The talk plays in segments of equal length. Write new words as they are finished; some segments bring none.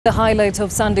The highlight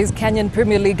of Sunday's Kenyan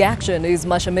Premier League action is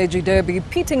Mashemeji Derby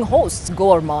pitting hosts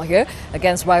Gor Mahia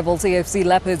against rivals AFC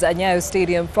Leopards at Nyayo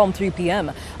Stadium from 3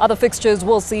 p.m. Other fixtures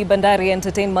will see Bandari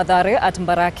entertain Mathare at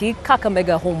Mbaraki,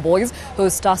 Kakamega Homeboys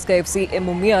host Tusker FC in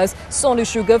Mumias,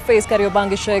 Sony Sugar face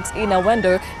Kariobangi Sharks in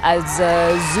Awendo as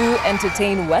Zoo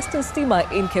entertain Western Steamer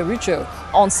in Kericho.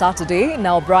 On Saturday,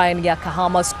 now Brian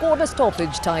Yakahama scored a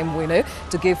stoppage time winner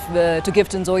to give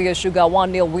Tanzania Sugar a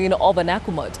 1-0 win over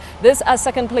Nakumatt. This as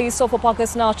second place Sofapaka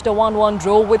snatched a 1-1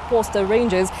 draw with Posta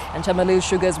Rangers, and Chemelil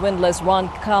Sugar's winless run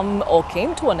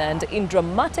came to an end in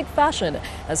dramatic fashion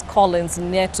as Collins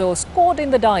Neto scored in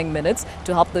the dying minutes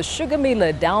to help the Sugar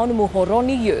Miller down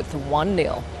Muhoroni Youth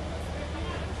 1-0.